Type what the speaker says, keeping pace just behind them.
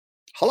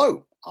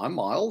Hello, I'm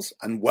Miles,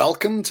 and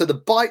welcome to the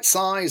Bite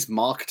Size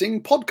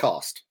Marketing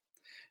Podcast.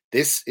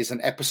 This is an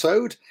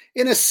episode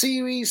in a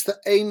series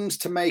that aims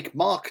to make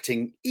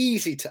marketing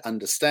easy to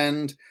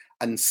understand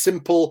and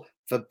simple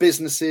for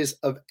businesses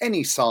of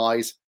any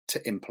size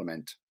to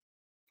implement.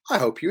 I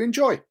hope you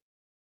enjoy.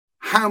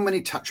 How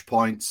many touch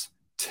points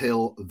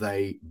till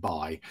they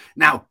buy?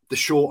 Now, the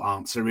short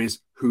answer is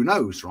who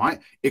knows, right?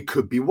 It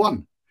could be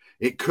one.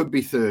 It could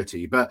be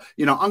 30, but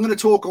I'm going to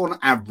talk on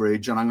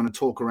average, and I'm going to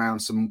talk around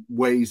some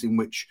ways in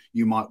which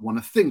you might want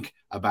to think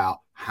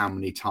about how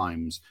many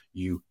times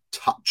you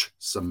touch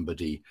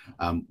somebody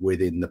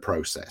within the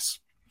process.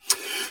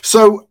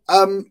 So,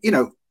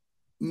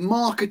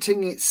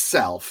 marketing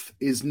itself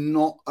is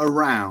not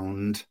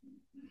around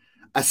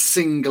a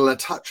singular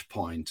touch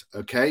point.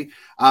 Okay.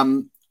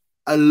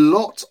 A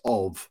lot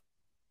of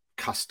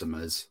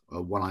customers,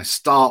 when I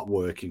start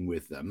working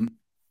with them,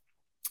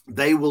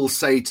 they will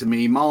say to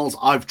me, Miles,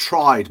 I've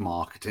tried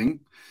marketing.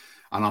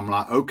 And I'm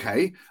like,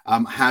 okay,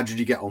 how did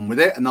you get on with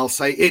it? And they'll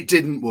say, it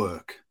didn't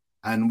work.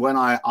 And when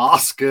I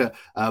ask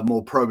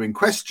more probing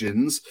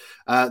questions,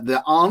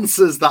 the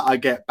answers that I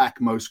get back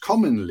most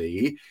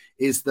commonly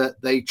is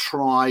that they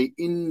try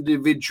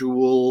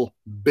individual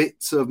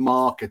bits of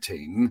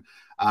marketing,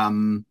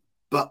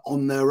 but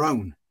on their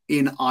own,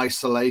 in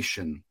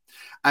isolation.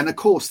 And of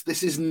course,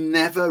 this is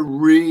never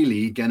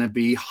really going to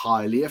be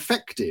highly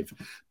effective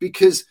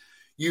because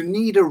you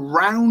need a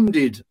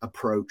rounded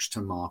approach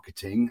to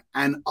marketing,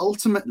 and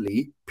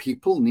ultimately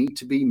people need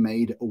to be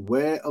made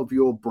aware of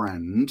your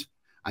brand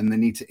and they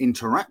need to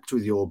interact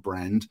with your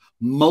brand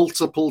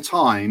multiple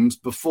times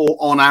before,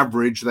 on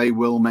average, they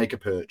will make a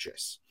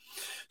purchase.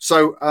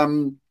 So,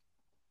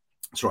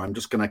 sorry, I'm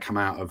just going to come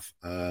out of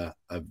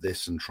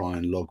this and try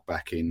and log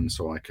back in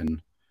so I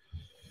can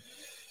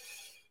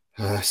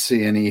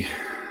see any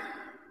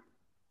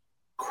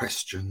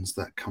questions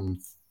that come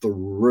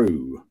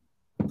through.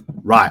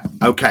 Right.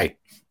 Okay.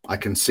 I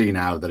can see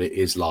now that it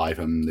is live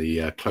and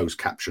the closed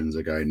captions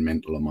are going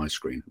mental on my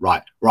screen.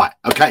 Right.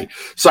 Okay.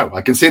 So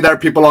I can see there are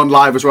people on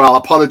live as well.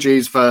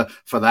 Apologies for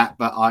that,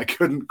 but I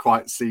couldn't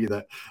quite see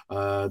that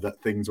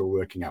things were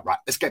working out. Right.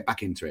 Let's get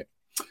back into it.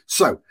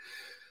 So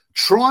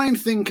try and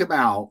think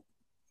about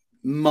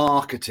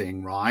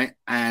marketing, right,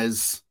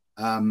 as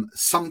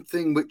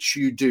something which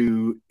you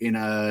do in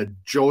a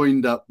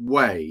joined up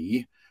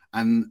way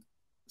and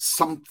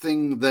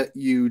something that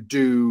you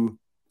do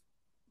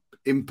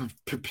in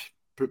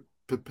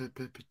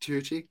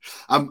perpetuity,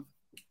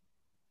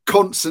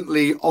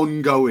 constantly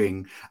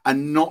ongoing,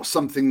 and not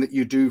something that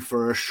you do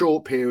for a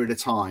short period of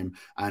time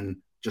and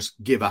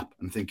just give up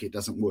and think it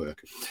doesn't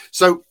work.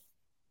 So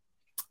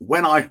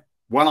when I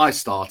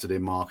started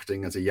in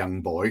marketing as a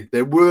young boy,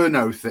 there was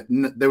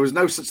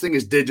no such thing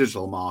as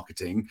digital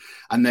marketing,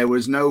 and there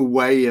was no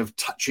way of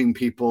touching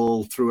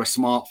people through a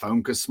smartphone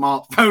because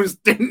smartphones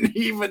didn't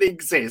even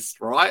exist,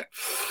 right?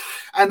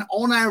 And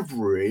on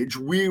average,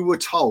 we were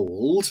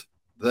told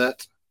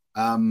that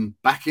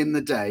back in the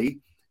day,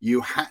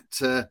 you had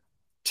to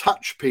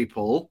touch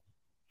people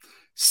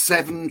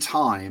 7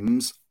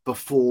 times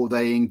before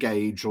they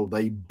engaged or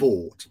they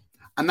bought.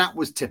 And that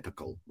was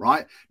typical,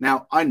 right?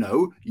 Now, I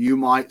know you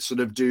might sort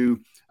of do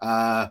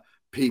a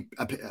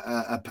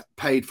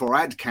paid for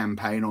ad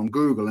campaign on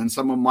Google and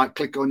someone might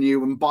click on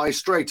you and buy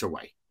straight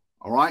away.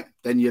 All right,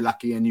 then you're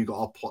lucky and you've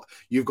got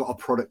a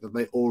product that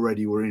they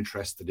already were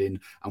interested in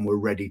and were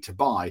ready to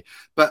buy.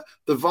 But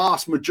the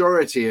vast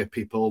majority of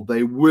people,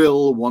 they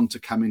will want to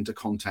come into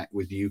contact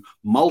with you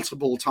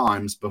multiple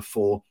times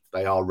before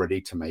they are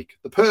ready to make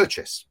the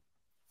purchase.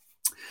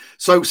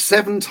 So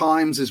 7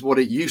 times is what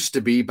it used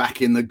to be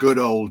back in the good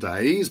old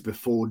days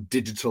before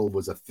digital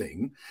was a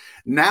thing.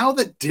 Now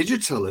that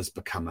digital has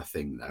become a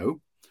thing, though,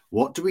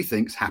 what do we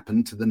think's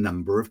happened to the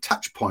number of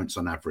touch points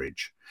on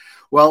average?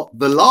 Well,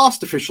 the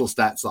last official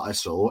stats that I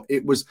saw,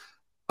 it was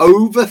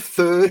over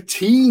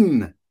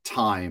 13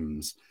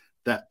 times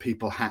that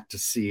people had to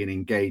see and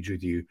engage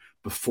with you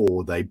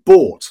before they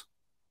bought,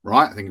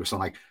 right? I think it was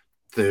something like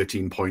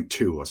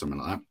 13.2 or something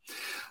like that.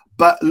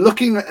 But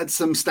looking at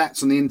some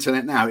stats on the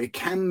internet now, it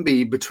can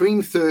be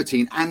between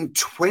 13 and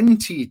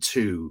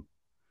 22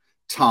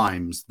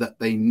 times that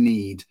they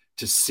need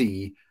to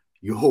see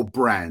your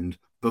brand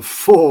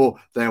before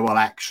they will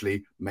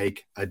actually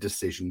make a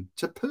decision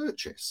to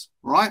purchase,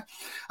 right?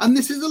 And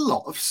this is a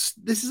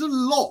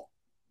lot,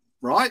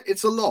 right?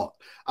 It's a lot.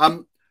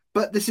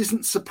 But this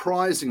isn't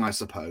surprising, I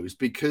suppose,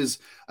 because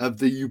of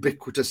the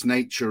ubiquitous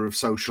nature of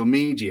social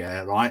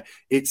media, right?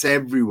 It's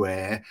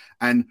everywhere.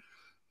 And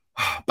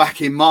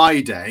back in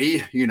my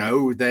day,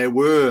 there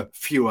were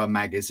fewer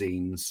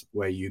magazines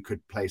where you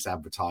could place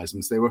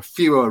advertisements. There were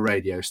fewer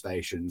radio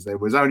stations. There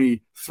was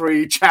only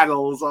 3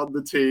 channels on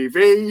the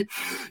TV.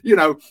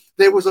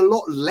 There was a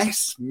lot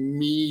less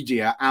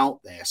media out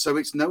there. So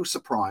it's no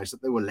surprise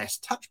that there were less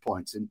touch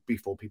points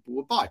before people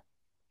would buy.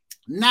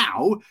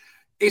 Now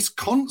it's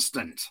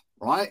constant,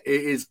 right?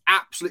 It is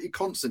absolutely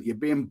constant. You're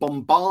being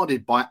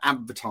bombarded by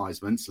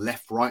advertisements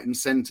left, right, and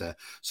center.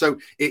 So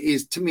it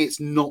is, to me, it's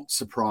not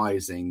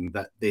surprising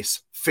that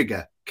this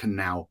figure can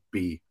now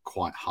be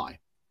quite high.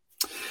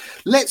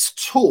 let's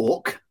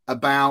talk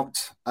about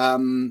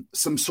some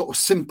sort of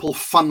simple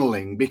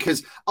funneling,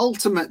 because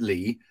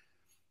ultimately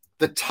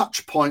the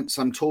touch points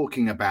I'm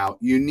talking about,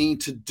 you need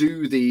to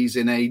do these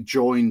in a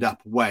joined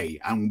up way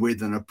and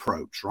with an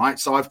approach, right?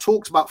 So I've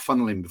talked about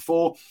funneling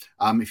before.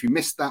 If you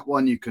missed that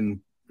one, you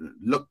can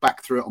look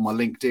back through it on my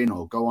LinkedIn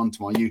or go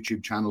onto my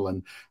YouTube channel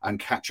and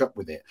catch up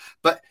with it.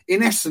 But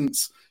in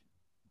essence,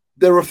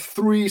 there are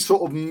three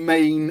sort of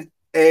main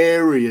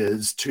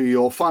areas to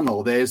your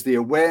funnel. There's the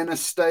awareness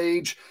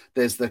stage,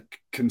 there's the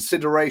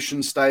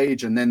consideration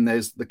stage, and then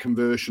there's the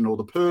conversion or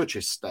the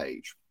purchase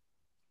stage.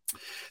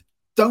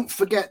 Don't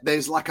forget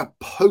there's like a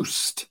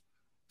post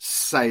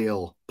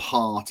sale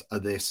part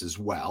of this as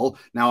well.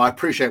 Now, I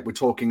appreciate we're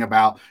talking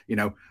about,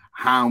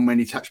 how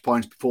many touch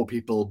points before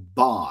people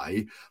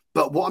buy,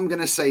 but what I'm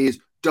going to say is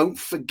don't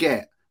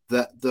forget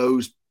that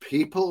those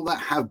people that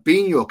have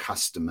been your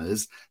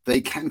customers,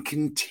 they can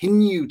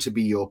continue to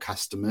be your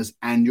customers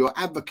and your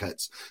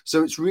advocates.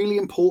 So it's really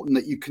important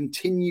that you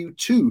continue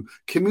to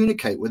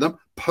communicate with them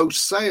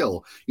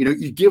post-sale.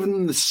 You give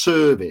them the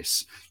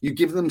service, you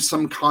give them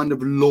some kind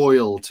of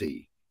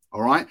loyalty.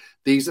 All right.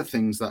 These are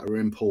things that are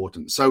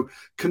important. So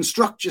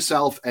construct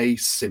yourself a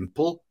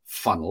simple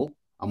funnel.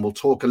 And we'll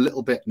talk a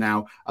little bit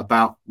now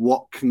about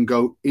what can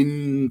go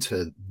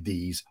into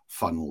these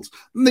funnels.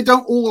 And they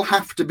don't all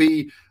have to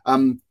be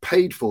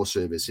paid for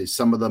services.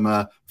 Some of them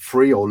are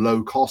free or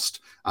low cost,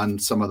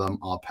 and some of them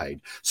are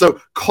paid.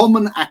 So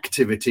common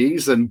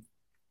activities. And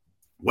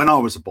when I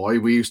was a boy,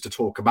 we used to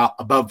talk about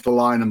above the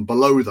line and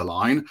below the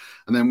line.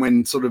 And then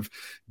when sort of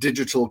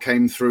digital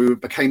came through,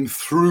 it became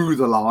through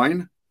the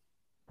line.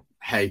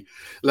 Hey,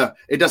 look,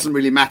 it doesn't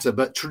really matter,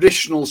 but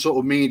traditional sort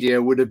of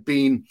media would have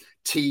been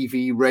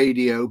TV,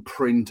 radio,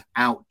 print,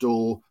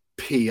 outdoor,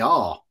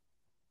 PR,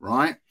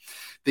 right?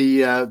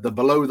 The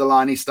below the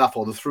line stuff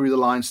or the through the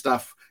line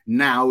stuff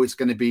now is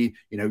going to be,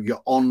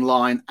 your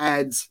online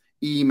ads,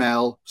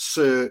 email,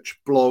 search,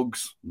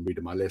 blogs, I'm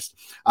reading my list,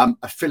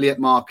 affiliate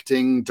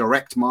marketing,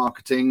 direct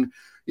marketing,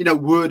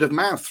 word of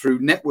mouth through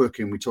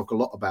networking. We talk a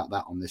lot about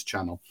that on this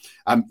channel.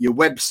 Your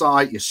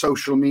website, your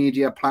social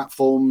media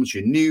platforms,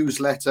 your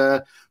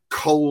newsletter,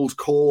 cold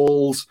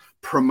calls,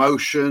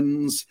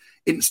 promotions,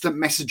 instant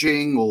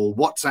messaging or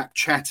WhatsApp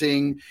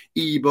chatting,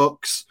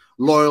 ebooks,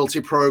 loyalty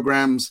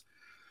programs.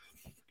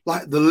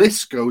 Like the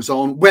list goes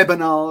on,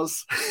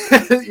 webinars.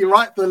 You're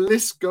right. The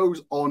list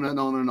goes on and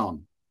on and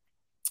on.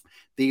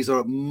 These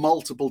are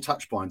multiple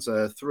touch points,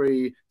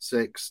 3,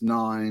 6,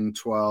 9,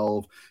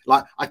 12.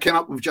 Like I came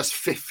up with just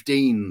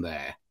 15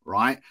 there,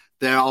 right?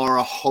 There are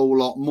a whole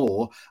lot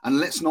more. And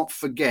let's not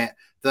forget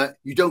that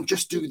you don't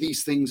just do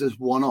these things as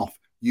one-off.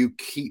 You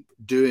keep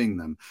doing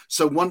them.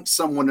 So once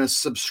someone has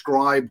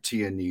subscribed to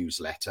your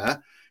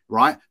newsletter,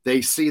 right,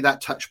 they see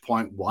that touch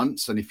point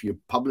once. And if you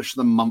publish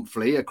them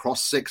monthly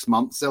across 6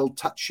 months, they'll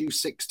touch you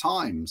 6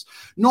 times.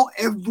 Not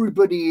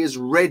everybody is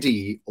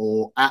ready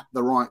or at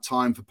the right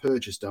time for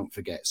purchase, don't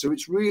forget. So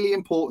it's really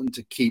important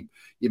to keep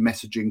your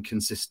messaging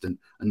consistent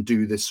and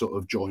do this sort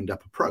of joined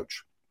up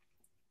approach.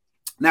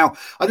 Now,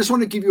 I just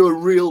want to give you a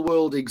real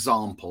world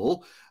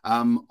example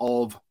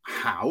of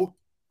how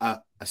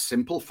a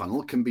simple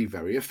funnel can be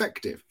very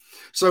effective.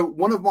 So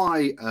one of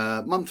my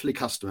monthly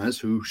customers,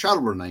 who shall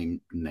remain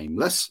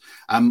nameless,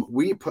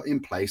 we put in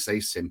place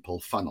a simple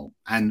funnel,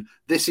 and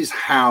this is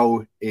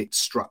how it's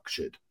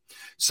structured.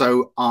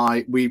 So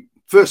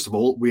first of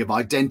all, we have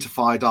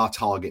identified our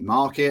target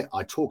market.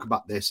 I talk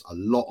about this a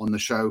lot on the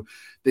show.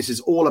 This is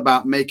all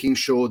about making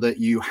sure that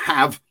you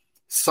have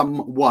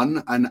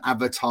an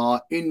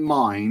avatar in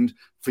mind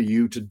for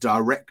you to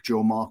direct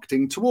your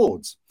marketing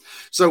towards.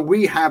 So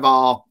we have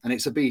and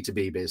it's a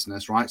B2B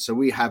business, right? So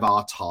we have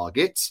our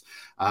targets.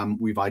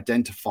 We've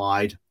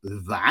identified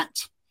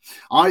that.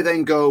 I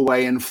then go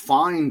away and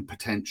find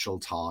potential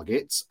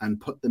targets and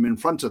put them in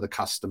front of the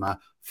customer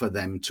for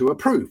them to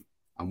approve.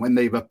 And when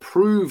they've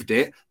approved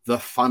it, the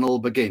funnel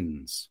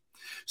begins.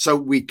 So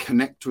we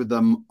connect with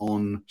them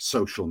on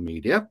social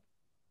media.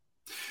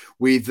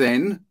 We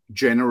then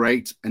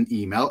generate an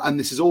email, and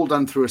this is all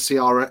done through a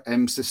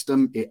CRM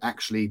system. It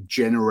actually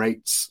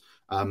generates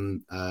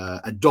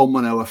a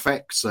domino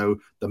effect. So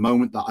the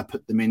moment that I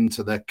put them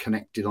into the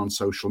connected on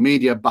social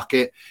media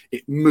bucket,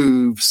 it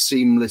moves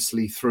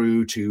seamlessly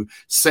through to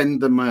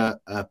send them a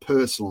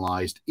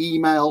personalized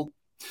email.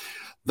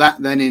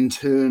 That then in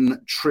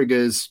turn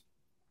triggers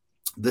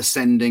the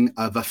sending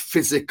of a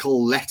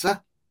physical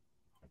letter.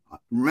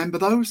 Remember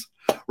those?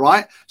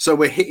 Right? So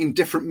we're hitting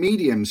different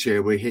mediums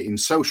here. We're hitting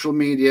social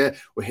media,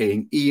 we're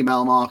hitting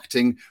email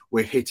marketing,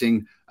 we're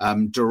hitting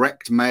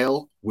direct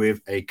mail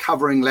with a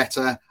covering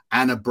letter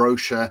and a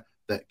brochure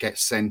that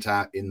gets sent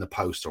out in the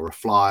post, or a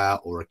flyer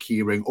or a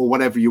keyring or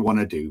whatever you want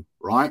to do,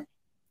 right?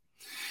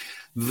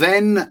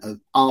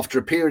 Then after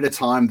a period of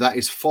time, that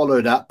is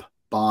followed up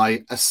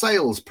by a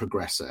sales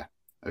progressor,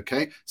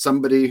 okay?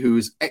 Somebody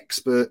who's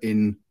expert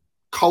in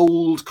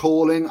cold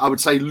calling, I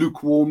would say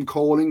lukewarm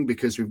calling,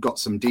 because we've got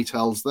some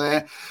details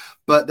there,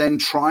 but then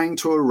trying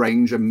to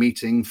arrange a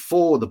meeting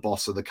for the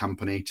boss of the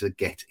company to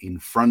get in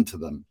front of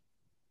them.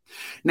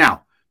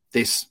 Now,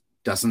 this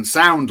Doesn't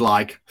sound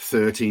like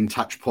 13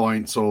 touch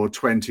points or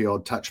 20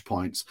 odd touch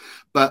points.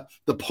 But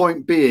the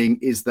point being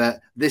is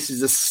that this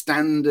is a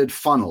standard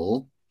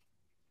funnel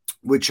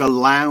which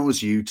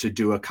allows you to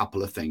do a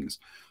couple of things.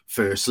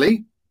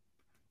 Firstly,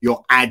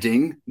 you're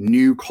adding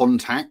new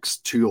contacts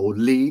to your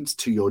leads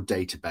to your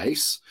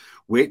database,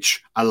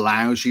 which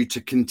allows you to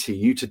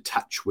continue to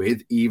touch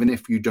with, even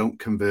if you don't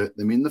convert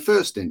them in the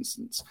first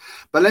instance.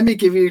 But let me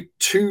give you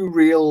 2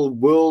 real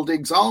world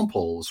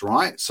examples,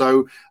 right?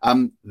 So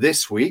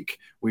this week,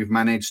 we've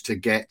managed to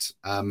get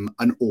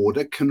an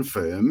order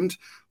confirmed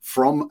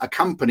from a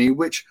company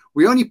which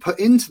we only put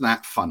into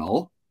that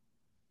funnel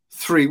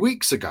 3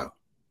 weeks ago.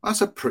 That's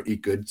a pretty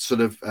good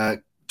sort of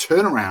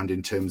turnaround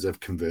in terms of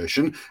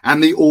conversion,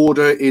 and the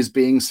order is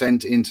being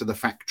sent into the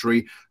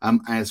factory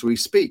as we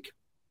speak.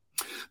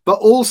 But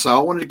also, I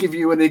wanted to give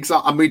you an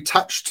example. And we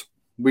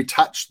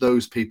touched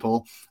those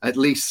people at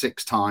least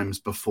 6 times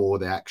before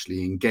they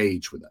actually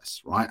engage with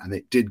us, right? And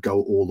it did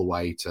go all the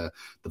way to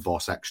the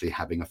boss actually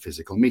having a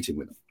physical meeting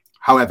with them.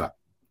 However,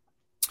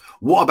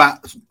 what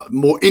about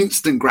more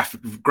instant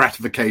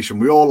gratification?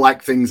 We all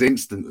like things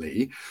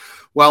instantly.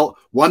 Well,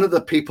 one of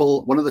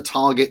the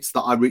targets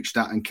that I reached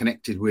out and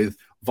connected with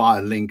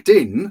via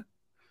LinkedIn, a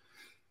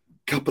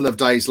couple of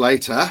days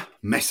later,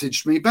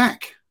 messaged me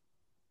back.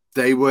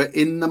 They were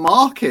in the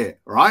market,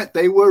 right?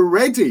 They were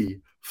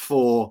ready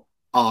for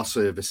our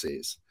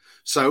services.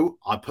 So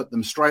I put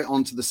them straight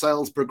onto the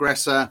sales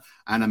progressor,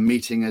 and a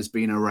meeting has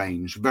been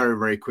arranged very,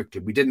 very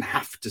quickly. We didn't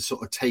have to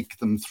sort of take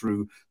them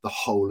through the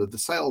whole of the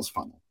sales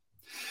funnel.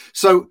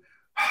 So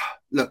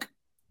look,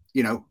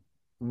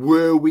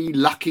 were we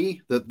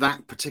lucky that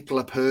that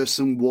particular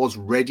person was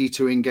ready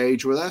to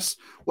engage with us?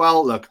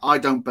 Well, look, I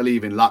don't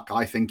believe in luck.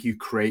 I think you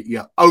create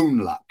your own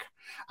luck.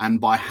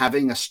 And by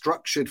having a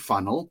structured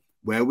funnel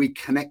where we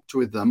connect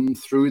with them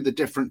through the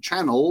different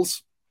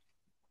channels,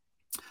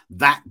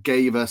 that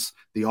gave us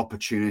the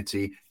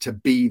opportunity to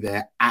be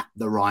there at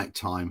the right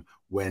time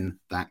when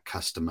that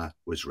customer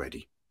was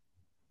ready.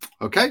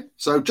 Okay,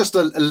 so just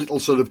a little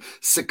sort of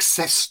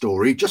success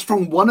story just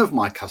from one of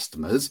my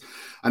customers.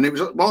 And it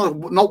was, well,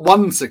 not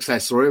one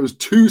success story, it was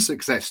 2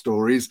 success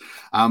stories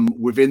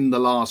within the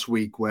last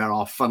week where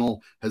our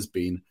funnel has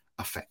been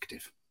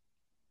effective.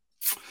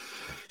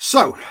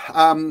 So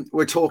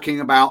we're talking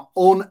about,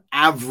 on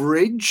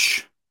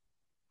average,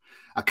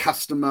 a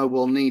customer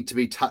will need to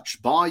be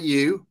touched by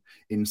you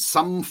in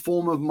some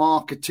form of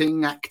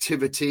marketing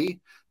activity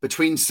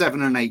between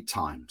 7 and 8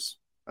 times.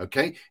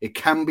 Okay, it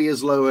can be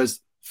as low as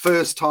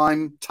first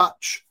time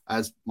touch,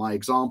 as my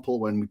example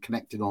when we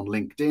connected on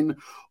LinkedIn,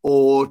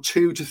 or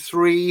 2 to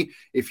 3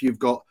 if you've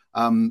got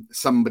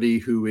somebody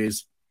who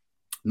is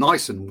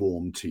nice and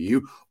warm to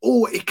you,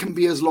 or it can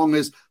be as long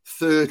as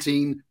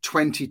 13,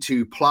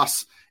 22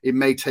 plus. It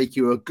may take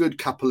you a good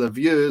couple of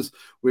years,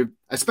 with,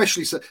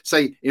 especially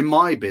say in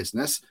my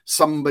business,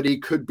 somebody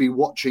could be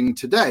watching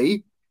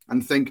today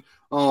and think,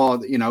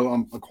 oh,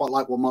 I quite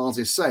like what Miles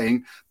is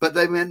saying, but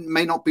they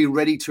may not be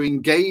ready to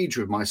engage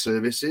with my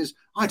services,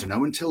 I don't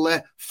know, until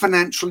their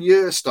financial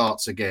year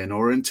starts again,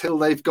 or until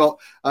they've got,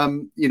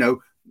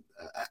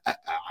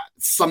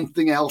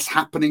 something else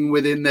happening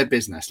within their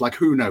business. Like,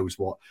 who knows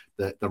what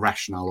the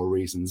rationale or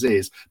reasons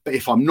is. But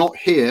if I'm not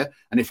here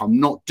and if I'm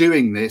not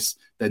doing this,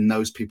 then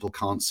those people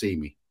can't see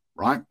me,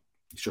 right?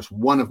 It's just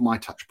one of my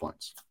touch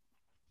points.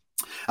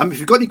 If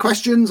you've got any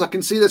questions, I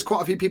can see there's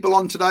quite a few people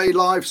on today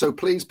live, so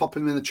please pop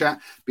them in the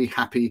chat. Be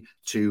happy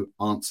to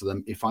answer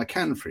them if I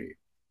can for you.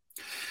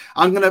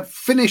 I'm going to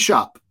finish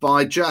up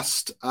by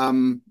just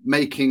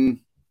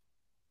making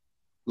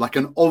like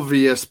an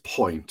obvious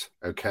point,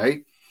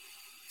 okay?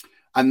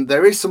 And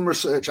there is some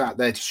research out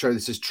there to show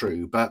this is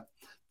true, but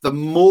the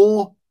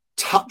more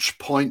touch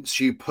points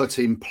you put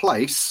in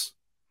place,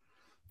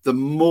 the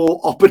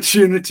more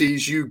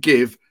opportunities you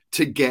give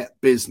to get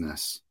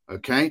business,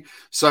 okay?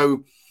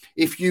 So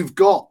if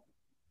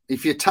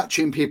you're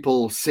touching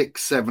people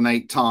 6, 7,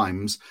 8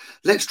 times,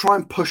 let's try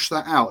and push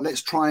that out.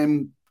 Let's try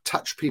and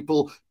touch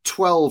people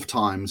 12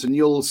 times, and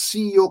you'll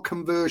see your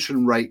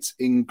conversion rates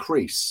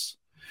increase.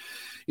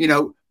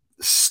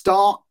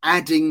 Start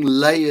adding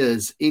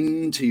layers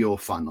into your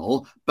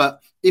funnel.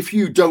 But if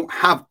you don't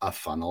have a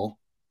funnel,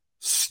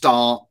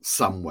 start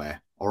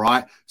somewhere. All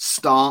right.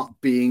 Start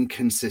being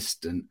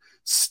consistent.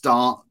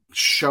 Start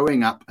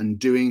showing up and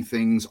doing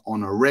things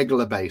on a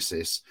regular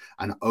basis.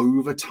 And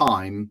over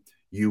time,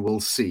 you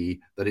will see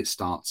that it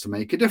starts to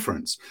make a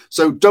difference.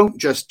 So don't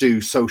just do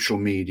social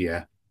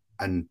media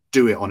and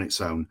do it on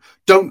its own.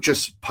 Don't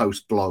just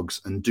post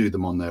blogs and do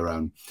them on their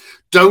own.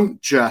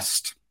 Don't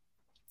just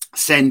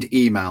send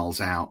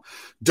emails out.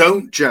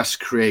 Don't just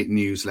create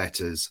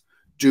newsletters.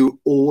 Do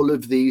all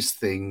of these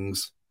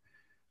things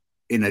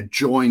in a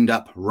joined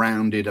up,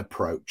 rounded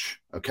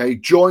approach. Okay.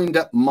 Joined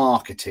up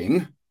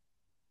marketing,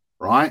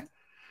 right,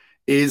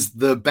 is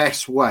the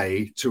best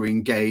way to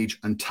engage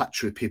and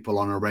touch with people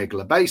on a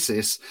regular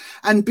basis,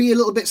 and be a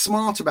little bit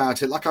smart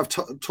about it. Like I've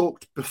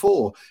talked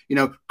before,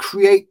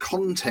 create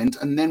content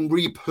and then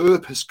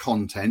repurpose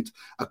content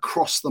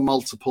across the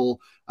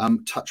multiple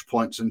touch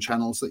points and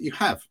channels that you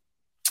have.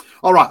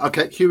 All right.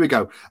 Okay. Here we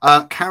go.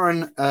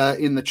 Karen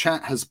in the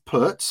chat has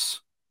put.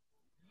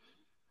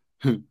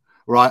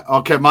 Right.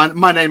 Okay.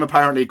 My name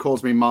apparently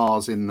calls me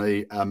Mars in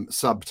the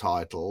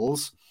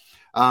subtitles.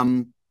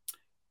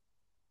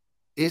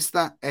 Is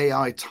that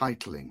AI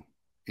titling?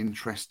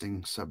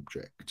 Interesting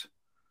subject.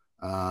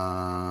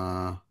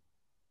 Right.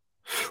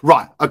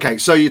 Okay.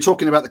 So you're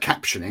talking about the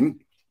captioning.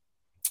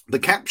 The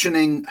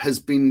captioning has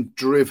been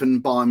driven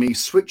by me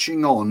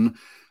switching on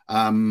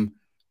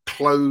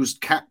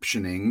closed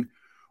captioning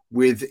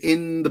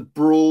within the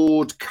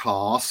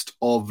broadcast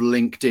of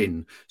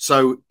LinkedIn.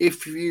 So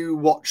if you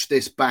watch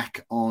this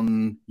back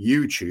on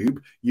YouTube,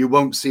 you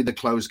won't see the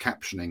closed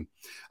captioning.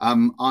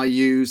 I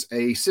use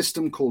a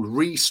system called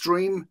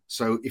Restream.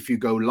 So if you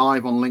go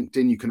live on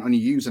LinkedIn, you can only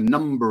use a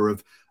number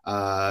of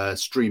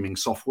streaming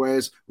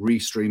softwares.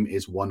 Restream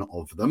is one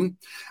of them.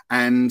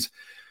 And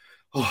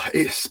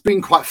it's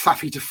been quite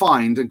faffy to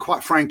find. And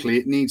quite frankly,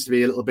 it needs to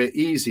be a little bit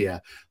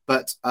easier.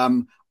 But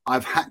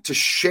I've had to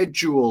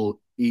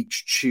schedule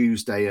each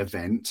Tuesday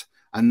event.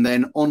 And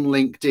then on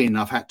LinkedIn,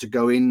 I've had to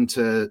go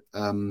into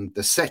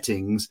the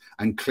settings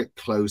and click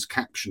close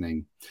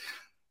captioning.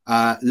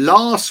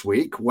 Last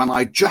week, when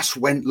I just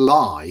went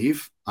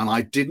live and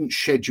I didn't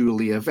schedule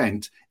the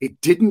event,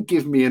 it didn't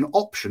give me an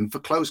option for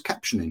closed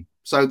captioning.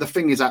 So the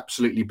thing is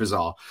absolutely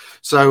bizarre.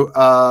 So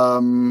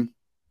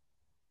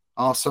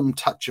are some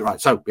touches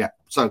right? So yeah,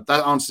 so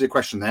that answers your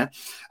question there.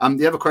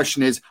 The other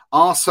question is,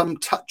 are some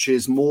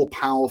touches more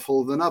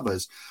powerful than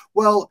others?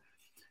 Well,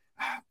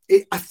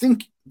 I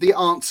think the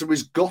answer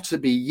has got to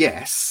be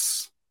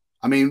yes.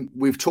 I mean,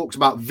 we've talked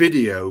about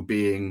video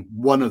being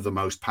one of the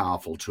most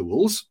powerful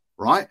tools,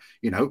 right?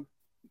 You know,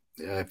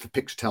 if a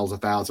picture tells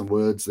 1,000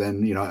 words,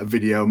 then, you know, a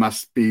video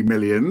must be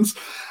millions.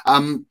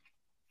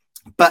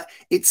 But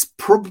it's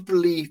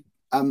probably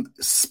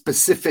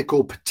specific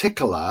or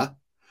particular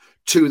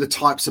to the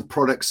types of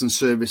products and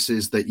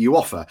services that you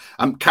offer.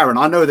 Karen,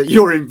 I know that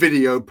you're in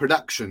video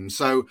production,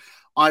 so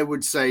I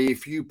would say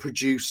if you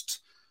produced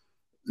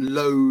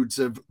loads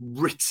of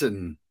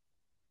written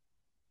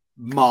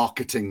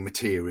marketing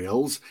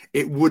materials,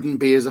 it wouldn't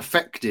be as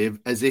effective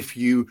as if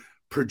you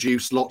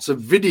produce lots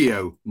of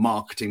video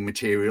marketing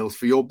materials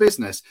for your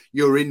business.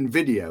 You're in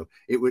video.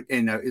 It would,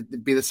 you know,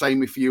 it'd be the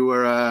same if you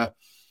were a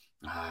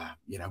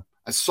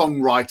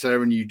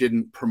songwriter and you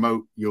didn't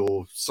promote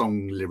your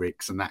song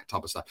lyrics and that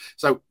type of stuff.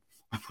 So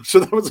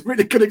that was a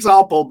really good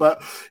example,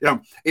 but you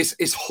know,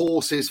 it's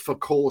horses for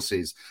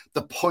courses.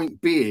 The point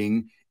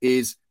being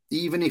is,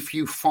 even if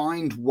you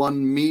find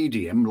one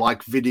medium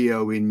like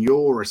video in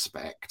your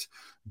respect,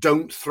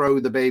 don't throw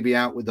the baby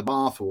out with the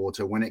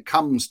bathwater when it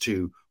comes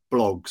to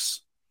blogs,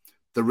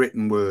 the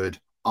written word,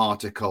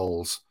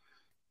 articles,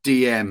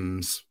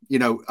 DMs. You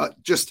know,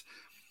 just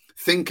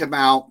think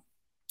about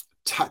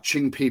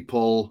touching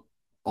people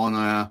on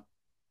a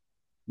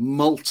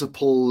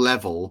multiple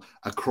level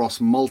across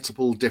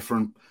multiple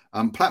different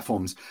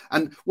platforms.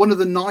 And one of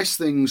the nice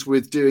things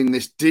with doing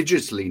this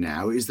digitally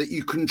now is that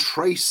you can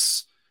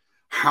trace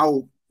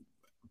how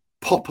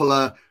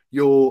popular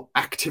your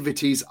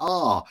activities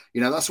are.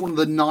 You know, that's one of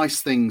the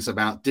nice things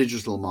about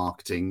digital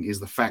marketing, is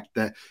the fact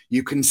that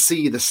you can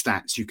see the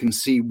stats, you can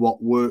see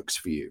what works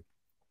for you.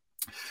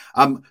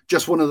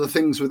 Just one of the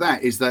things with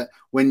that is that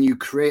when you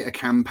create a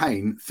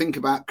campaign, think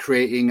about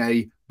creating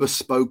a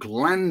bespoke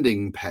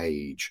landing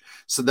page,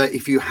 so that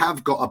if you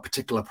have got a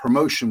particular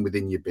promotion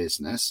within your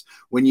business,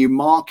 when you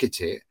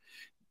market it,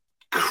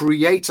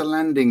 create a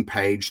landing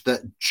page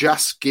that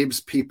just gives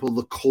people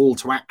the call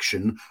to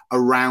action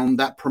around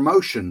that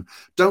promotion.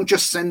 Don't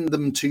just send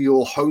them to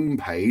your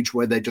homepage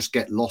where they just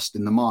get lost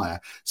in the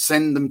mire.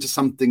 Send them to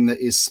something that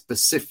is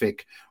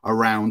specific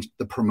around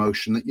the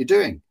promotion that you're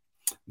doing.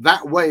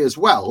 That way as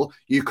well,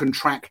 you can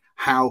track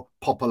how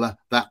popular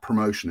that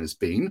promotion has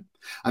been.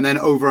 And then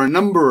over a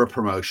number of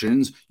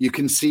promotions, you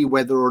can see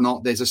whether or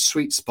not there's a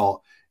sweet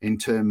spot in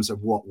terms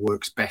of what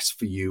works best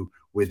for you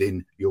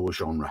within your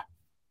genre.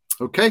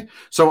 Okay,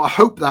 so I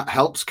hope that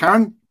helps,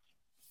 Karen.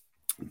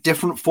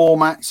 Different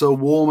formats are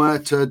warmer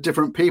to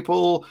different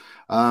people.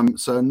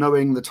 So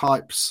knowing the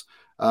types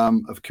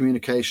of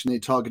communication, the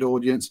target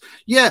audience.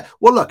 Yeah,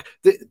 well, look,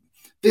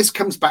 this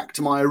comes back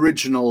to my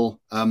original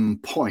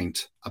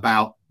point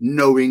about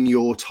knowing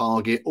your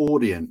target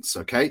audience,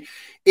 okay?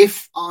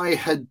 If I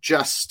had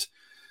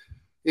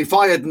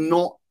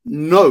not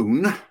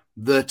known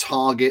the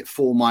target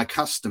for my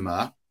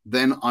customer,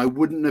 then I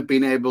wouldn't have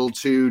been able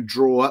to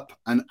draw up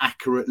an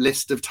accurate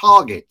list of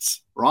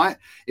targets, right?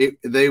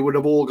 They would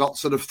have all got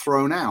sort of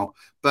thrown out.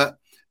 But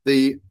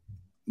the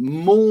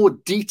more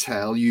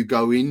detail you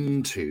go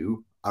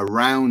into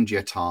around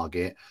your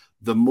target,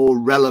 the more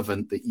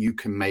relevant that you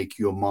can make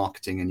your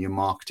marketing and your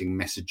marketing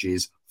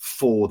messages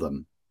for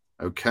them.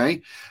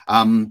 Okay.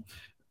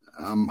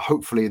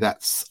 Hopefully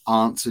that's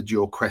answered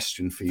your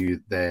question for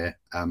you there,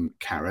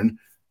 Karen.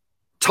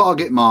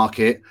 Target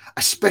market,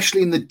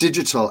 especially in the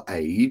digital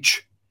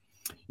age,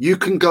 you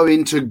can go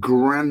into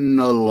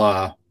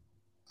granular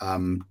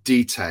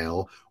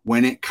detail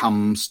when it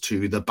comes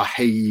to the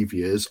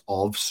behaviors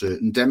of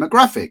certain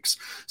demographics.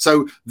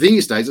 So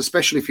these days,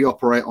 especially if you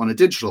operate on a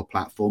digital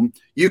platform,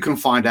 you can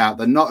find out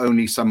that not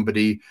only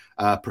somebody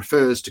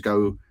prefers to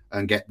go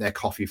and get their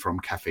coffee from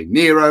Cafe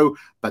Nero,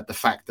 but the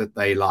fact that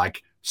they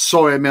like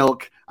soy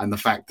milk and the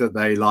fact that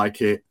they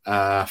like it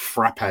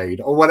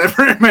frapped or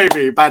whatever it may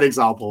be. Bad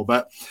example.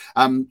 But,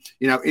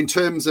 in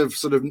terms of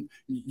sort of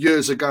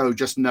years ago,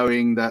 just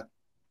knowing that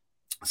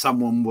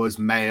someone was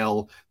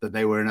male, that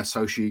they were in a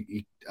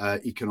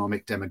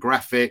socio-economic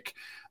demographic,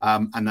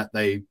 and that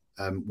they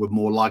were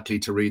more likely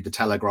to read the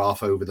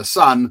Telegraph over the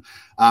Sun.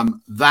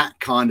 That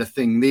kind of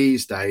thing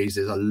these days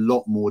is a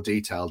lot more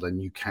detailed,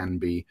 and you can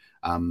be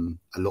a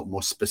lot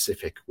more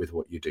specific with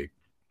what you do.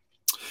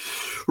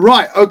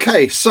 Right.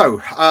 Okay. So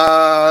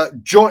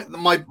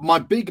my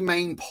big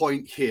main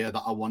point here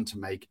that I want to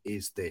make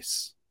is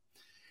this.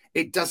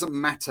 It doesn't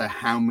matter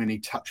how many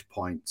touch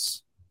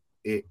points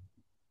it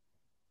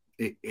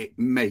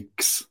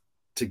makes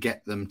to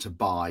get them to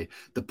buy.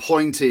 The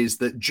point is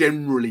that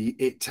generally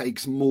it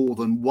takes more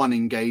than one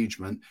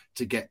engagement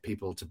to get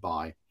people to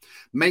buy.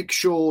 Make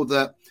sure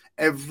that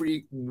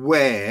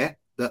everywhere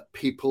that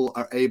people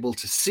are able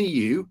to see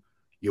you,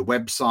 your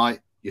website,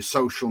 your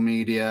social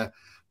media,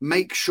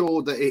 make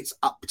sure that it's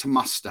up to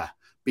muster,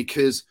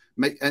 because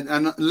and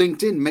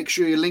LinkedIn, make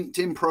sure your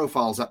LinkedIn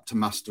profile's up to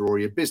muster, or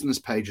your business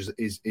page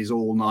is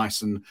all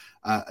nice and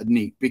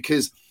neat,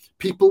 because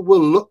people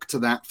will look to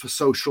that for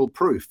social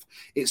proof.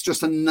 It's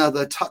just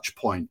another touch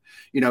point.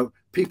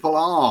 People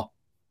are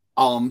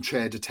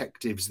armchair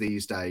detectives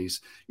these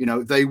days.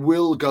 They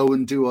will go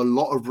and do a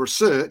lot of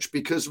research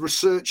because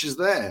research is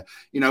there.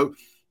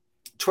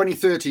 20,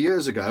 30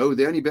 years ago,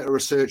 the only bit of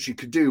research you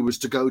could do was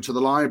to go to the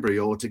library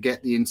or to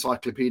get the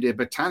Encyclopedia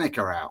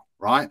Britannica out,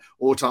 right?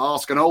 Or to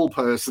ask an old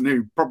person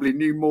who probably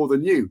knew more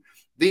than you.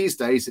 These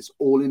days, it's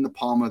all in the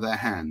palm of their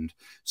hand.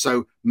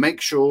 So make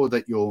sure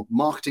that your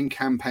marketing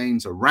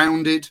campaigns are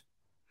rounded.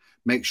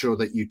 Make sure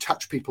that you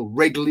touch people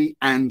regularly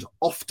and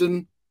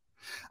often.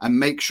 And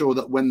make sure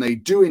that when they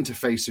do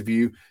interface with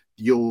you,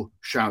 you're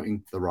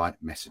shouting the right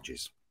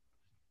messages.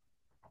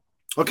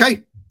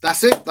 Okay,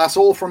 that's it. That's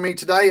all from me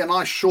today. A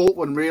nice short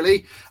one,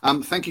 really.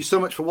 Thank you so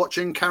much for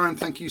watching. Karen,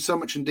 thank you so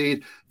much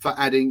indeed for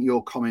adding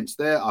your comments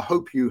there. I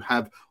hope you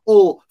have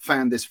all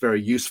found this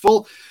very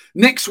useful.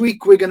 Next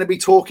week, we're going to be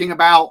talking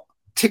about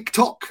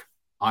TikTok.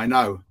 I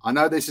know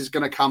this is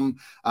going to come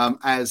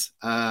as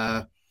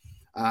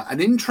an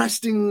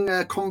interesting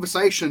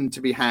conversation to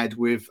be had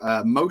with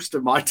most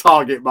of my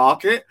target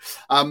market.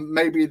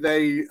 Maybe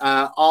they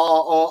are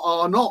or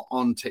are not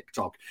on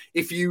TikTok.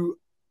 If you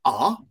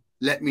are,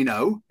 let me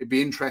know. It'd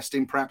be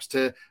interesting perhaps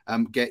to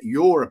get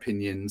your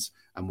opinions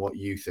and what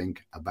you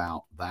think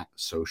about that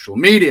social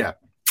media.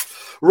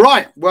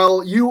 Right.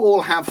 Well, you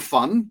all have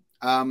fun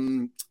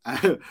and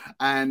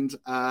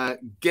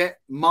get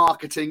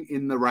marketing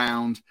in the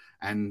round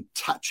and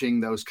touching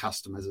those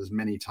customers as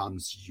many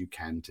times as you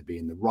can to be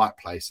in the right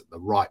place at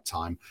the right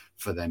time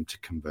for them to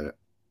convert.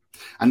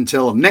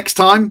 Until next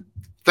time,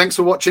 thanks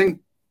for watching.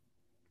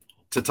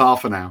 Ta-ta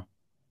for now.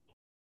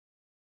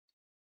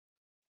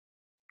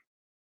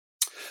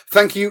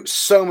 Thank you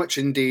so much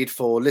indeed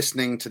for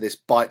listening to this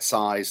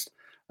bite-sized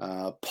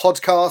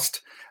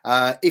podcast.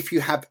 If you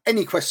have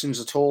any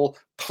questions at all,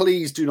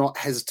 please do not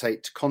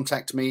hesitate to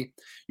contact me.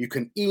 You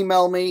can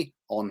email me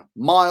on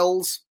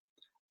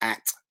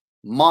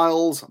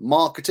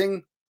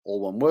miles@milesmarketing, all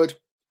one word,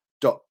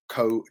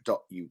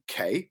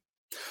 .co.uk.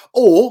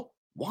 Or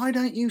why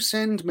don't you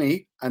send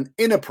me an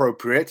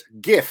inappropriate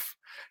GIF?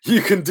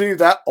 You can do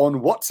that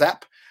on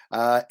WhatsApp.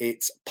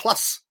 It's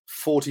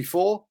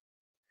 +44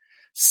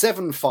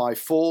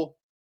 754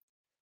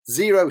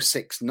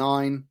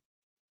 069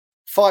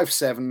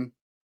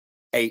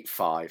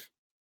 5785.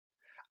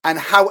 And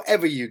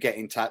however you get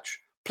in touch,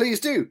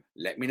 please do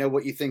let me know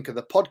what you think of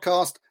the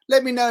podcast.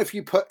 Let me know if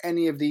you put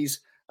any of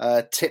these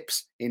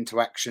tips into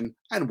action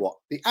and what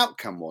the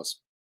outcome was.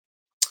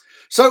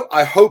 So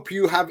I hope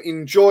you have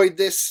enjoyed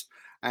this,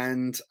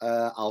 and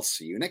I'll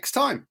see you next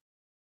time.